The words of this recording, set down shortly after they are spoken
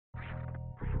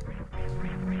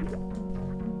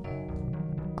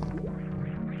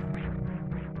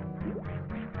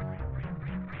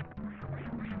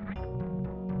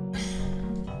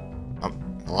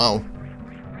Hello?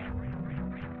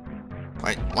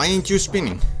 Why ain't you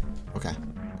spinning? Okay.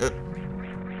 There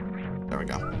we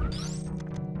go.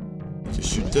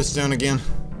 Just shoot this down again.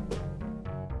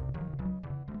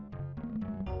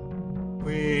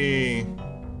 Whee!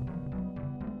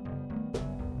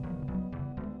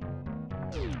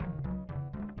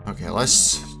 Okay,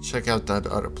 let's check out that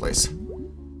other place.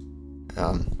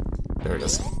 There it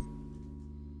is.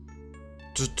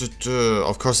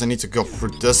 Of course I need to go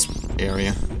through this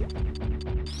area.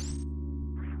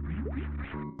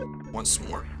 Once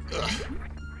more. Ugh.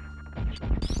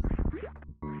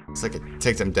 Looks like I could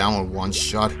take them down with one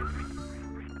shot.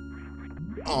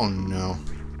 Oh no.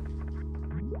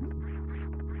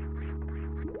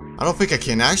 I don't think I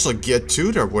can actually get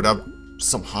to there without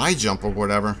some high jump or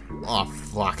whatever. Oh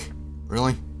fuck.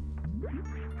 Really?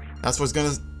 That's what's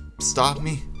gonna stop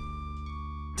me?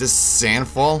 This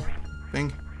sandfall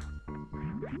thing?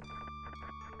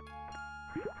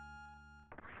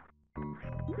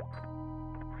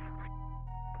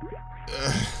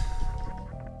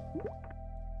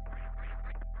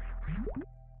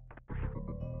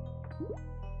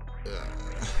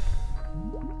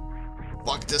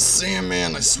 Fuck this sand,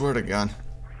 man, I swear to God.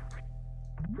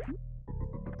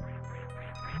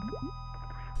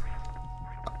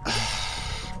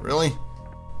 Really?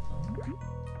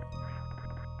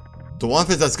 The one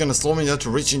thing that's gonna slow me down to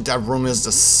reaching that room is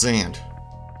the sand.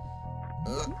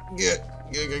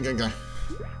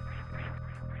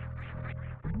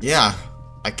 Yeah,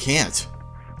 I can't.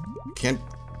 Can't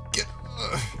get.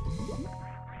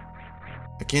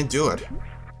 I can't do it.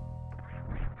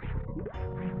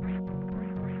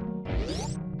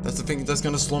 That's the thing that's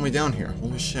gonna slow me down here.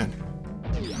 Holy shit.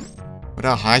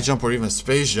 Without high jump or even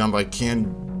space jump, I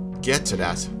can't get to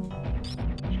that.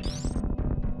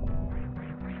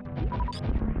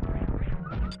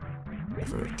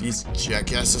 For these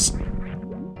jackasses.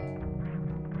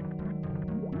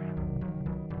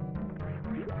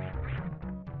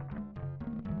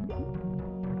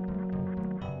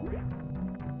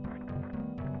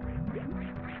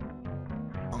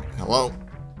 Oh, hello?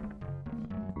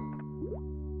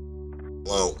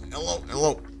 Hello, hello,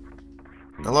 hello.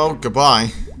 Hello,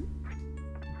 goodbye.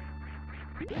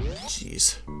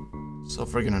 Jeez. So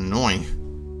friggin' annoying.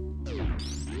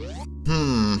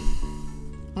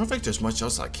 I don't think there's much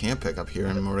else I can pick up here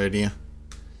in Meridia.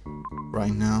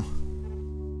 Right now.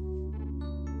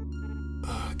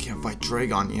 I can't fight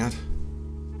Dragon yet.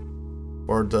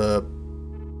 Or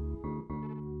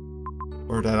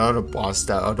that other boss,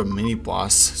 that other mini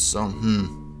boss. So,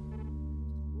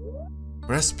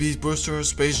 Rest speed booster or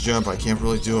space jump, I can't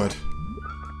really do it.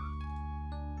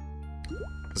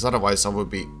 Because otherwise I would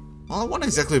be... Well, I wouldn't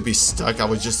exactly be stuck, I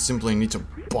would just simply need to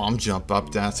bomb jump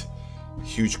up that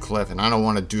huge cliff, and I don't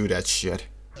want to do that shit.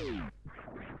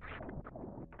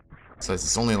 So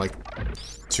it's only like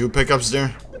 2 pickups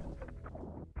there.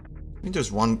 I think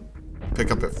there's 1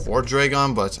 pickup at Fort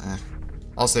Dragon, but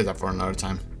I'll save that for another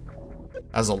time.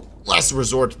 As a last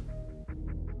resort.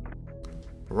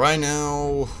 Right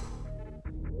now...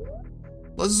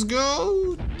 Let's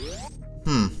go!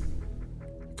 I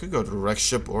could go to the wreck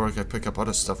ship, or I could pick up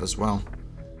other stuff as well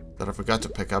that I forgot to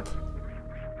pick up.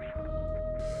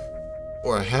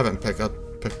 Or I haven't picked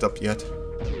up yet.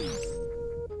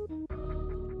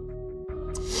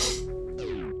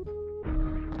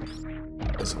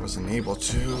 Guess I wasn't able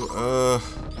to.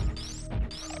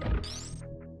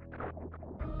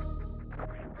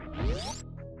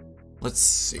 Let's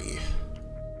see.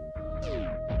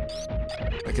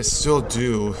 I can still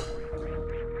do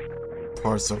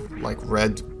parts of like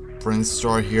Red Prince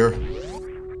Store here.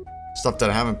 Stuff that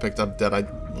I haven't picked up that I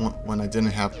want when I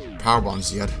didn't have power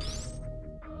bombs yet.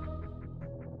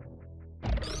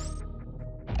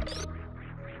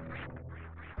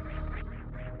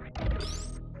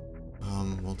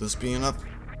 Will this be enough?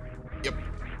 Yep.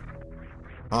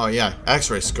 Oh yeah,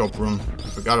 X-ray scope room. I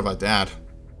forgot about that.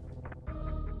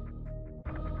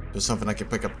 There's something I can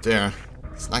pick up there.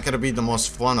 It's not gonna be the most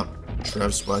fun of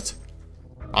trips, but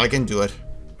I can do it.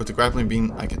 With the grappling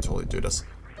beam, I can totally do this.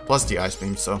 Plus the ice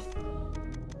beam, so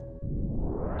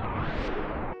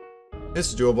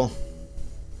it's doable.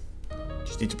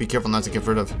 Just need to be careful not to get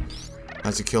rid of,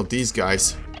 not to kill these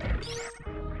guys.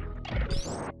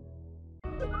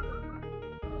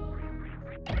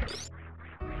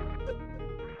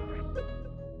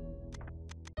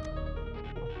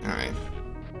 Alright.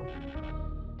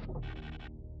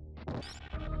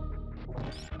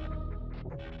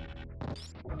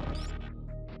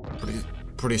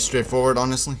 pretty straightforward,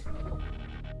 honestly.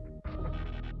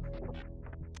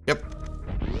 Yep.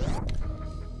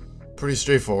 Pretty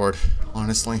straightforward,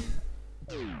 honestly.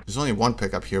 There's only one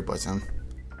pickup here, but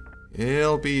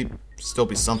it'll still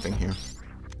be something here.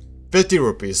 50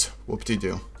 rupees.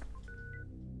 Whoop-de-doo.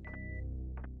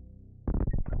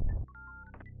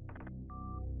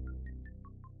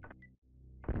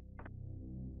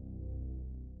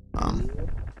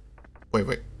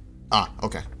 Wait. Ah,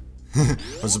 okay. I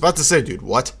was about to say, dude,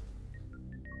 what?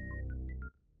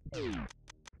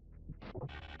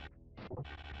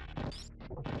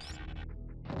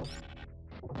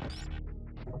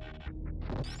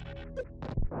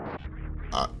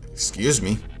 Excuse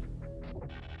me.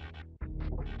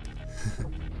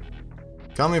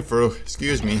 Coming through,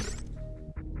 excuse me.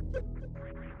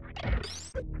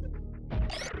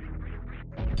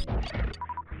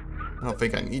 I don't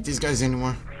think I need these guys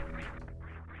anymore.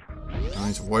 I don't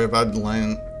need to worry about the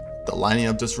lining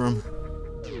of this room.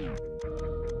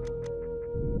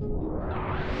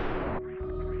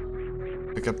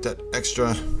 Pick up that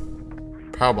extra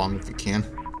power bomb if you can.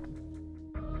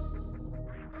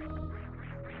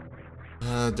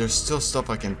 There's still stuff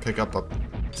I can pick up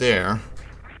there.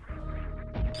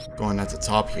 Going at the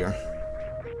top here.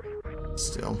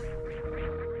 Still.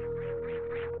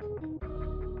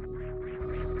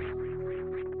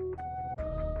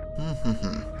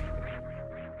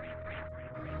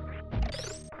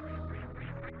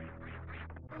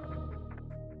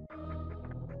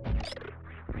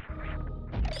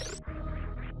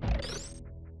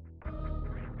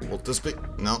 Will this be?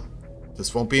 No.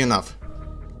 This won't be enough.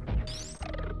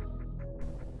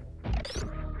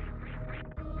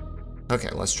 Okay,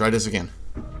 let's try this again.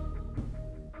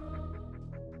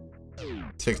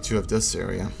 Take 2 of this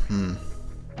area.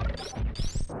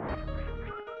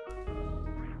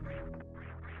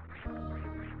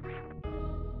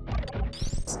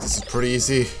 This is pretty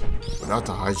easy without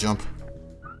the high jump.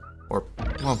 Or,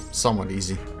 well, somewhat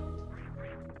easy.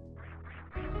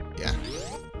 Yeah.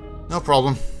 No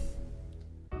problem.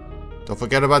 Don't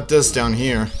forget about this down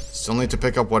here. Still need to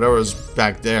pick up whatever is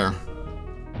back there.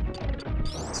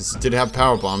 Since it did have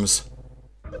power bombs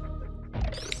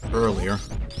earlier.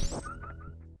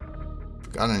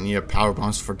 Forgot I needed power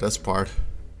bombs for this part.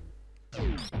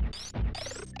 I'm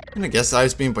gonna guess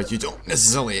ice beam, but you don't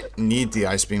necessarily need the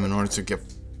ice beam in order to get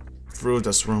through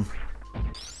this room.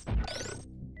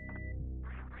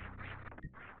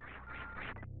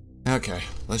 Okay,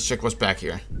 let's check what's back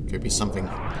here. Could be something.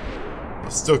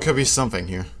 It still could be something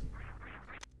here.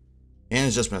 And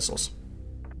it's just missiles.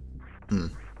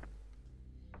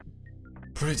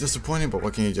 Pretty disappointing, but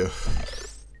what can you do?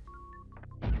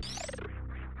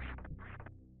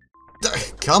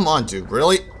 Come on, dude,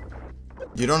 really?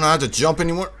 You don't know how to jump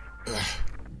anymore? Ugh.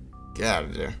 Get out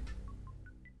of there.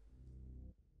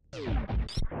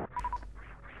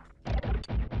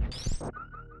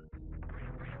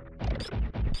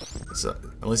 So,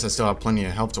 at least I still have plenty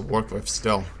of health to work with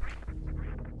still.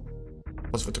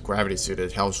 Plus with the gravity suit,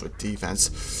 it helps with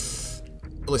defense.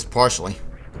 At least partially.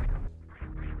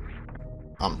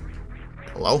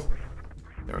 Hello?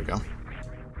 There we go.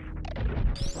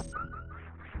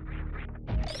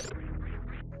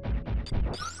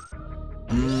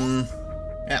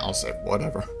 Yeah, I'll save.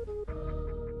 Whatever.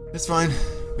 It's fine.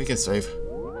 We can save.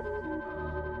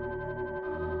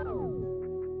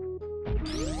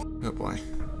 Oh boy.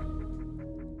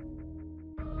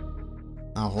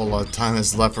 Not a whole lot of time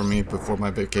is left for me before my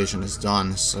vacation is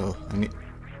done, so I need.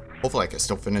 Hopefully, I can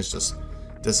still finish this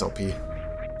LP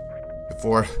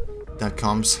before that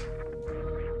comes.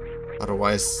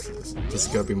 Otherwise, this is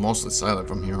gonna be mostly silent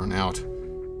from here on out.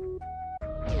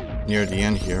 Near the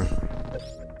end here.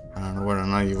 I don't know whether or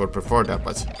not you would prefer that,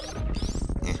 but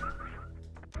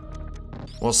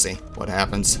we'll see what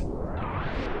happens.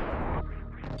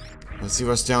 Let's see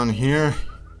what's down here.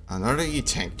 Another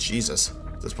E-tank, Jesus.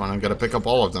 At this point, I'm gonna pick up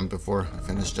all of them before I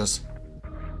finish this.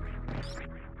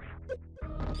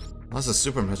 Lots of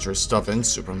Super Metroid stuff in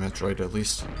Super Metroid, at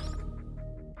least.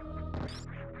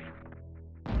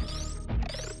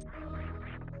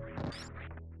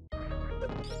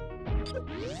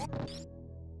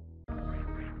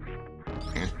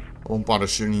 I won't bother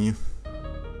shooting you.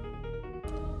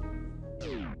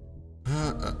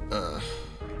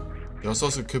 There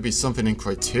also could be something in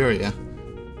Criteria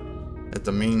at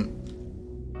the main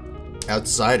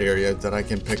outside area that I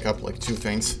can pick up, like 2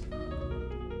 things.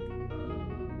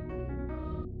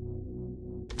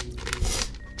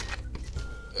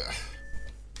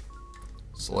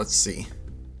 So let's see.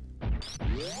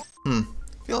 I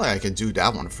feel like I could do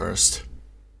that one first.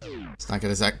 It's not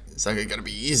exactly gonna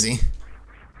be easy.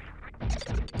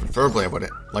 Preferably, I would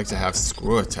like to have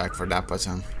screw attack for that, but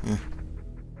yeah.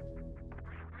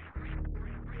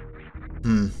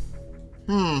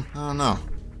 I don't know.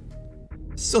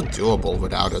 It's still doable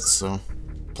without it, so.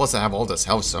 Plus I have all this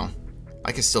health, so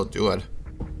I can still do it.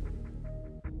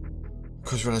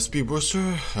 Because for that speed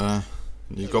booster,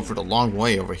 you go for the long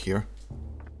way over here.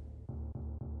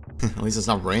 At least it's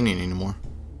not raining anymore.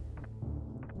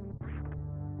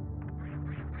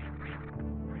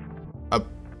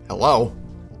 Hello?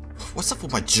 What's up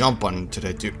with my jump button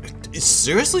today, dude?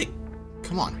 Seriously?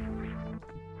 Come on.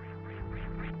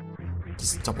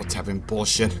 This double tapping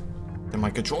bullshit. And my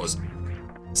controllers.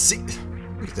 See?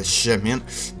 Look at this shit, man.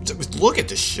 Look at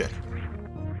this shit.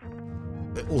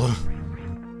 Look.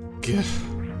 Good.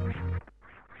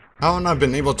 How have I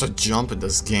been able to jump in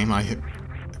this game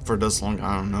for this long?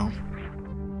 I don't know.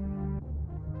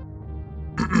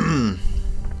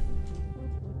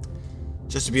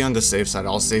 Just to be on the safe side,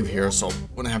 I'll save here, so I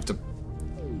wouldn't have to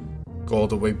go all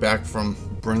the way back from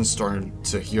Brinstorm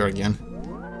to here again.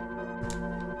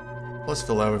 Let's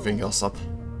fill everything else up.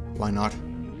 Why not?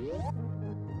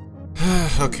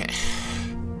 Okay.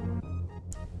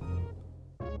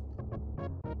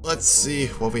 Let's see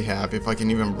what we have, if I can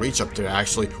even reach up there,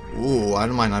 actually. Ooh, I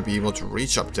might not be able to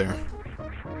reach up there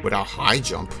without high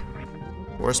jump.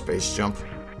 Or space jump.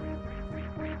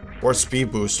 Or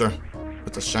speed booster.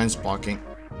 With the shine sparking.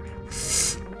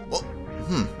 Well,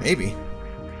 maybe.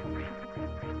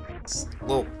 It's a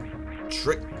little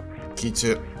tricky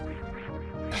to...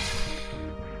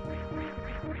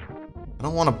 I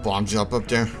don't want to bomb jump up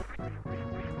there.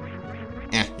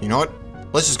 You know what?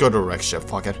 Let's just go to a wreck ship,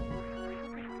 fuck it.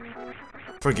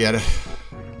 Forget it.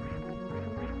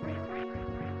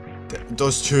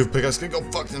 Those two pickups can go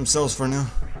fuck themselves for now.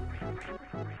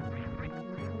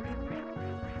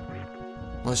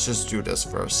 Let's just do this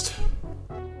first.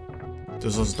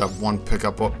 There's also that one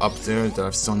pickup up there that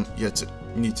I've still yet to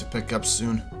need to pick up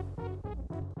soon.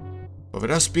 But with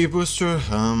that speed booster,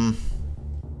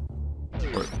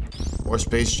 or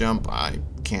space jump, I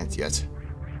can't yet.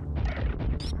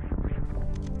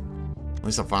 At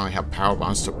least I finally have power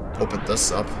bombs to open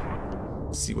this up.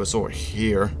 See what's over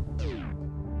here.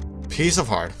 Piece of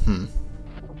heart.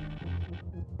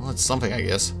 Well, it's something, I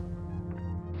guess.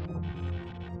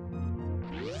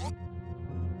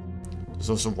 There's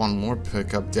also one more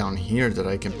pickup down here that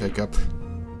I can pick up.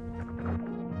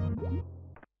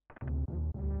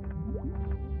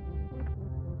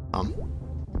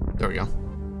 There we go.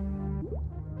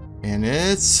 And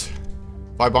it's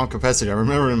 5 bomb capacity. I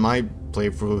remember in my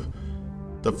playthrough,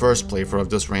 the first playthrough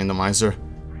of this randomizer,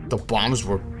 the bombs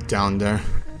were down there.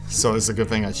 So it's a good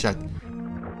thing I checked.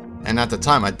 And at the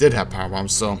time I did have power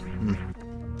bombs, so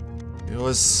it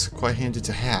was quite handy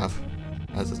to have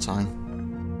at the time.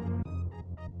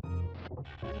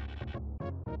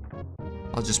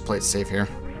 I'll just play it safe here.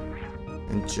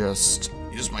 And just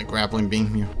use my grappling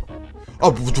beam here.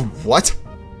 Oh, what?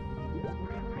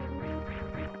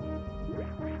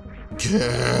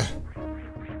 Gah.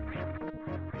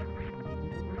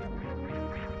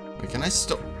 Wait, can I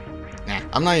still... Nah,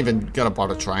 I'm not even gonna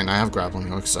bother trying. I have grappling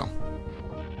hook, so...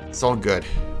 It's all good.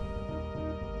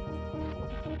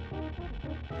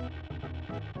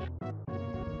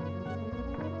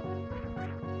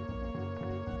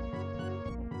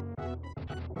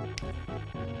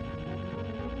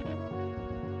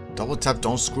 Double tap,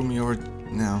 don't screw me over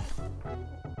now.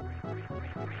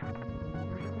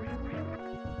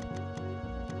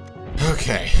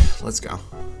 Okay, let's go.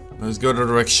 Let's go to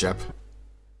the wreck ship.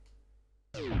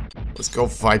 Let's go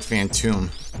fight Phantom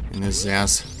in his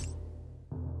ass.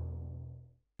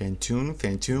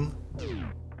 Phantom?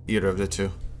 Either of the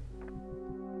two.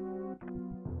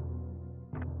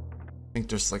 I think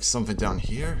there's like something down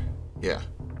here. Yeah.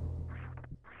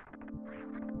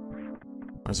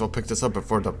 Might as well pick this up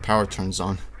before the power turns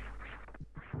on.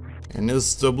 And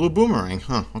it's the blue boomerang,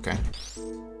 huh? Okay.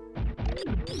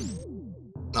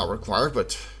 Not required,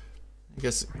 but I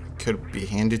guess it could be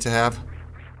handy to have.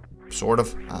 Sort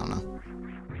of. I don't know.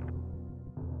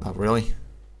 Not really.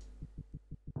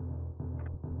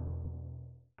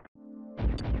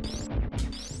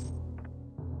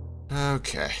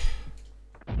 Okay.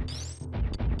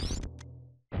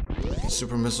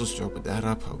 Super missiles to open that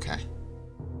up. Okay.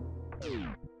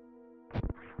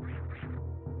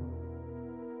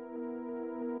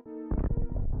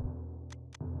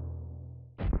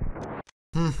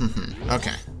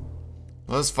 Okay.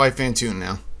 Let's fight Phantom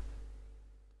now.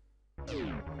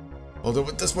 Although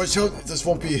with this much health, this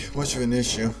won't be much of an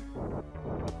issue.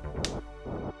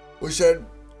 Wish I'd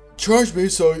charge me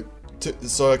so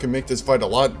I can make this fight a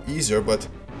lot easier, but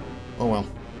oh well.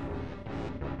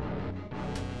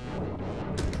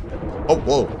 Oh,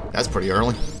 whoa, that's pretty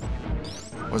early.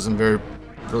 Wasn't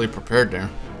really prepared there.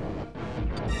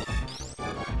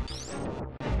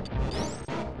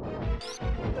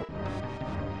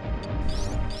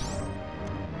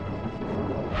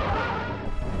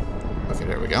 Okay,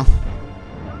 there we go.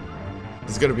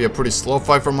 It's gonna be a pretty slow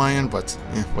fight from my end, but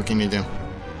yeah, what can you do?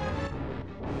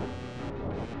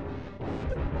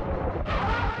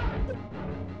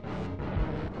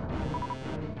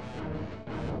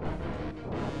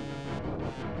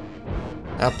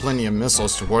 I have plenty of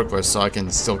missiles to work with, so I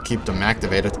can still keep them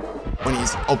activated when he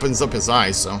opens up his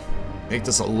eyes, so make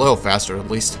this a little faster at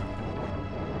least.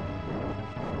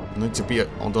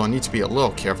 Although I need to be a little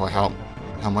careful how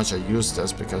much I use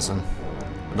this, because I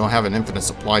don't have an infinite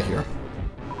supply here.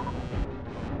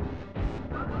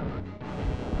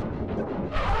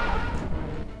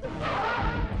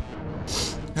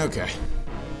 Okay.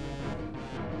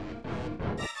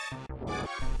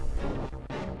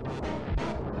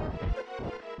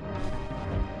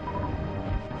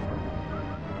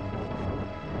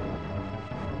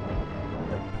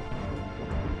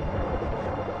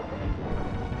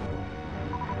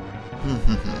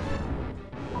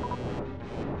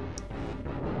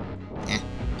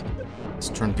 Let's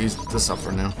turn this up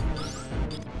for now.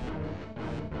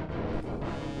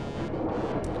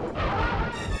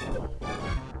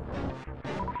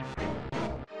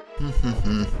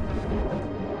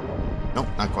 Nope,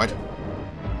 not quite.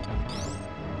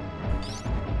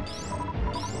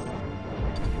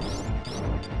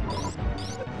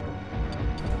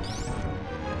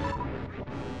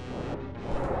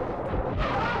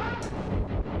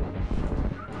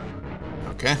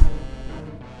 Okay.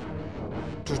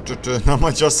 Not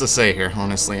much else to say here,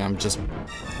 honestly. I'm just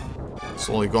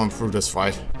slowly going through this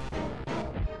fight.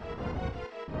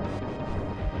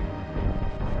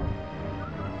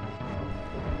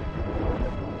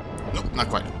 Nope, not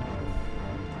quite.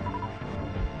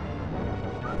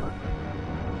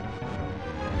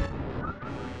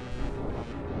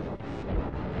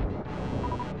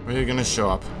 Where are you gonna show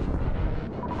up?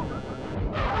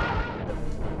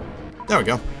 There we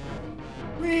go.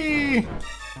 Whee!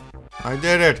 I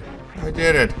did it! I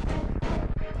did it!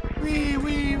 Wee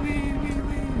wee wee wee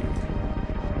wee!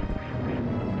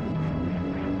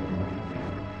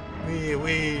 Wee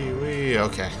wee wee!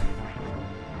 Okay.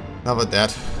 How about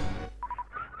that?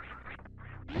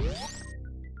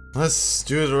 Let's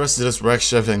do the rest of this wreck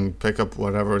shift and pick up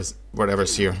whatever's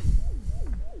here.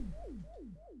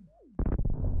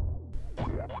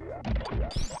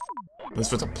 At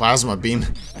least with the plasma beam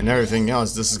and everything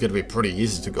else, this is gonna be pretty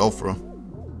easy to go through.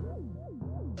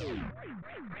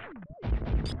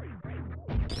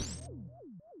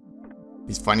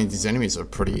 Finding these enemies are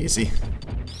pretty easy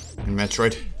in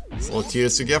Metroid. It's a little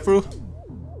tedious to get through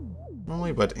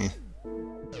normally, but eh.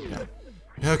 Yeah.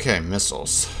 Okay,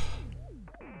 missiles.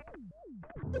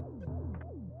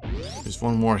 There's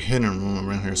one more hidden room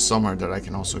around here somewhere that I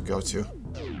can also go to.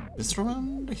 Is it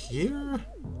around here?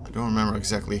 I don't remember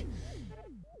exactly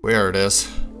where it is.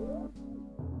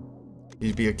 Need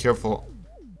to be careful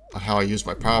how I use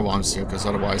my power bombs here, because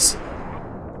otherwise...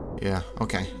 Yeah,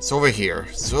 okay. It's over here.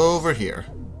 It's over here.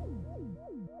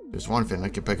 There's one thing I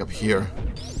can pick up here.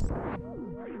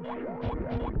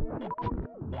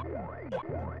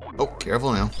 Oh,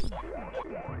 careful now.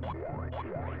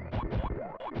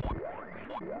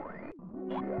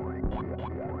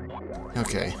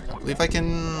 Okay, I believe I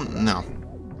can... No.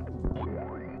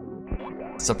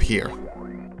 It's up here.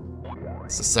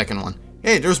 It's the second one.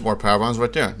 Hey, there's more power bombs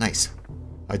right there. Nice.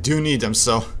 I do need them,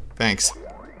 so thanks.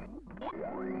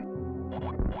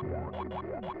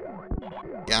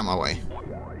 Get out of my way.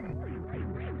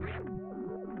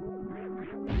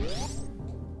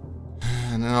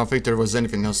 And I don't think there was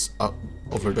anything else up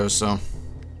over there, so I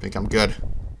think I'm good.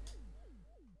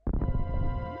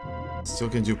 Still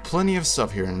can do plenty of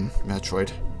stuff here in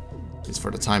Metroid, at least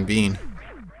for the time being.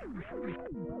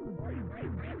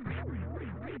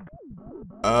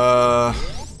 Do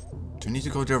I need to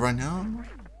go there right now?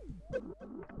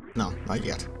 No, not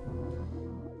yet.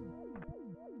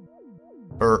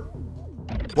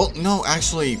 Well, no,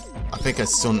 actually, I think I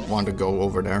still want to go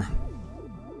over there.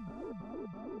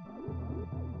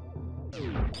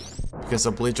 Because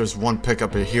I believe there's one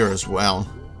pickup here as well.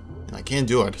 And I can't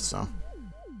do it, so...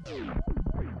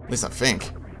 At least I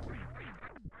think.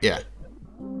 Yeah.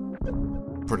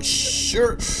 Pretty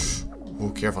sure. Oh,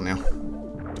 careful now.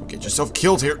 Don't get yourself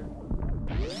killed here.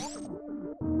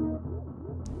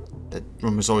 That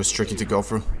room is always tricky to go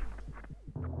through.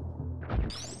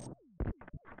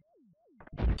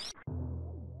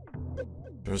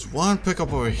 There's one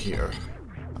pickup over here.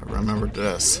 I remember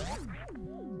this.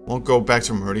 Won't go back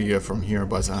to Meridia from here,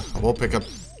 but I will pick up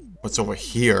what's over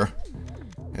here,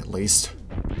 at least.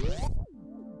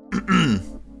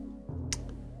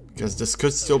 Because this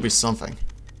could still be something.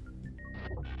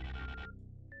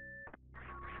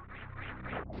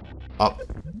 Oh,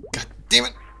 god damn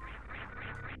it!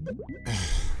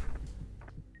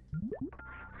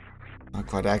 Not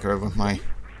quite accurate with my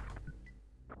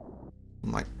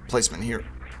placement here.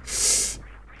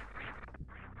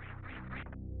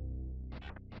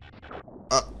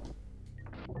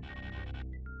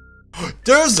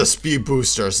 There's the speed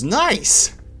boosters.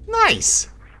 Nice, nice.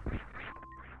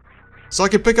 So I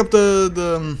can pick up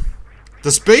the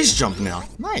space jump now.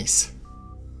 Nice.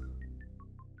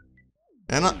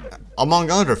 And among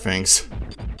other things,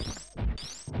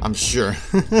 I'm sure.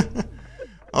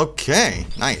 Okay,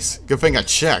 nice. Good thing I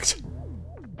checked.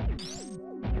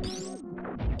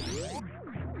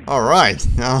 All right,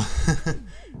 now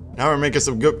we're making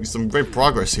some great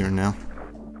progress here now.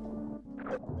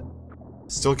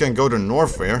 Still can't go to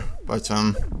north there, but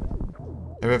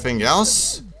everything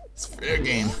else, it's fair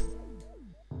game.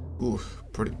 Ooh,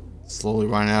 pretty slowly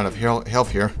running out of health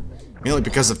here, mainly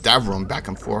because of that room back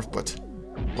and forth. But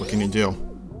what can you do?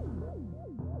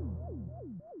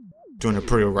 Doing it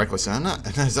pretty reckless. I'm not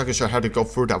exactly sure how to go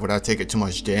through that without taking too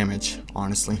much damage,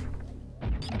 honestly.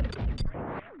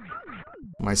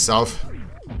 Myself,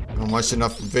 I haven't watched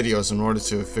enough videos in order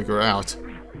to figure out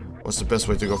what's the best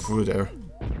way to go through there.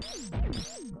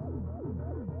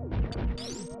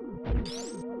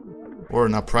 Or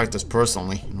not practice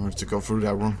personally in order to go through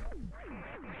that room.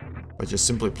 But just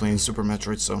simply playing Super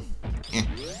Metroid, so eh.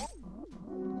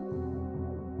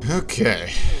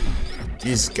 Okay.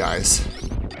 These guys.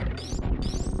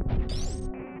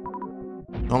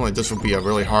 Normally this would be a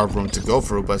really hard room to go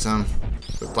through, but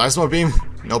with Plasma Beam,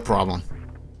 no problem.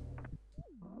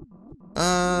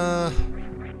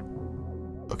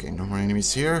 Okay, no more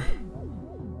enemies here.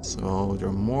 So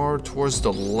they're more towards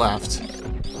the left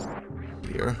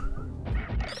here.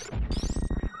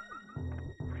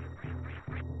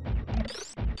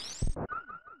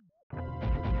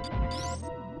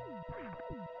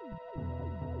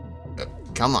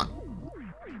 Come on.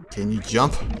 Can you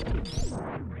jump?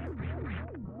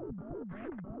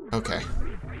 Okay.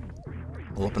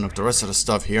 We'll open up the rest of the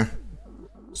stuff here.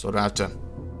 So I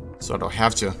don't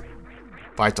have to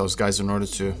fight those guys in order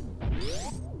to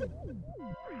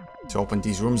open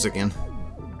these rooms again.